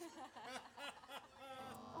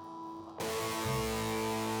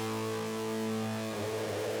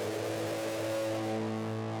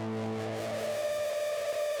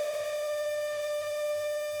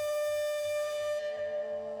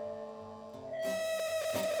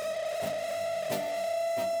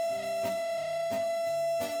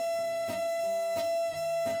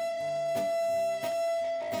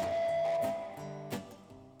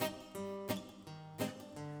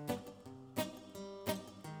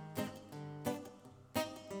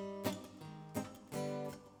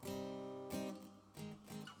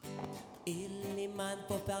man,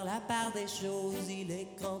 faut faire la part des choses. Il est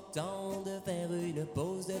grand temps de faire une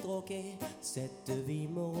pause, de troquer cette vie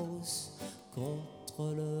morose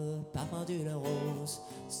contre le parfum d'une rose.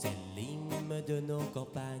 C'est l'hymne de nos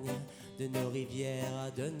campagnes, de nos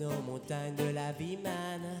rivières, de nos montagnes, de la vie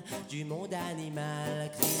manne, du monde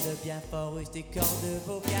animal. Crie de bien fort, use tes cordes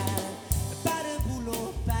vocales. Pas de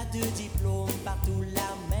boulot, pas de diplôme, partout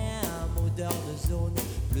la même odeur de zone.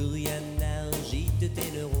 Plus rien n'agite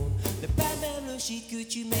tes neurones, pas même le shit que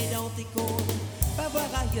tu mets dans tes cônes. Va voir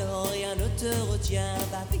ailleurs, rien ne te retient.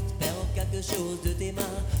 Va vite faire quelque chose de tes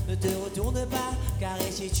mains. Ne te retourne pas, car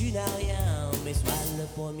ici tu n'as rien. Mais sois le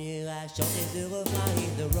premier à chanter ce refrain.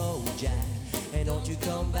 Hit the road, Jack, and don't you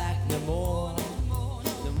come back no more.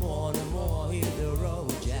 No more, no more. Hit the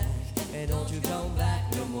road, Jack, and don't you come back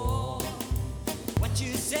no more. What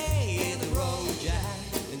you say, hit the road, Jack,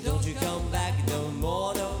 and don't you come back no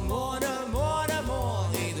more. No more, no more, no more.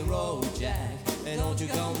 Hit the road, Jack, and don't you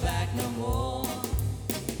come back no more.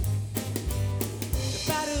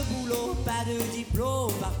 Pas de boulot, pas de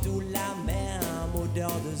diplôme, partout la même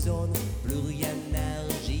odeur de zone. Plus rien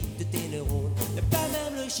n'agite tes neurones, pas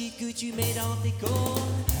même le shit que tu mets dans tes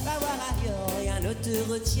cônes. Va voir ailleurs, rien ne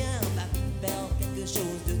te retient. Va vite faire quelque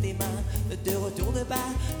chose de tes mains. Ne te retourne pas,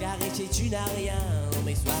 car ici tu n'as rien.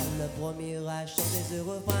 Mais sois le premier à chanter ce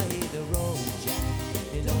refrain. Hit the road, Jack,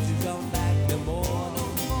 and don't you come back no more. No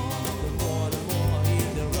more, no more, no more.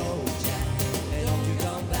 Hit the road, Jack, and don't you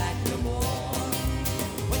come back no more.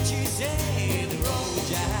 What you say, the road,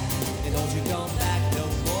 Jack, and don't you come back no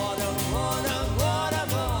more, no more, no more, no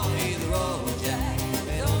more. Hit the road, Jack,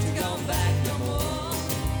 and don't you come back no more.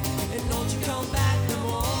 And don't you come back no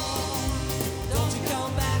more. Don't you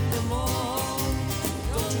come back no more.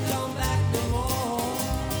 Don't you come back no more.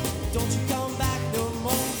 Don't you come back no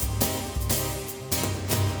more.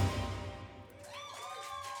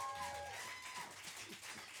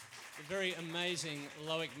 The very amazing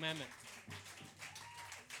Loic Mammoth.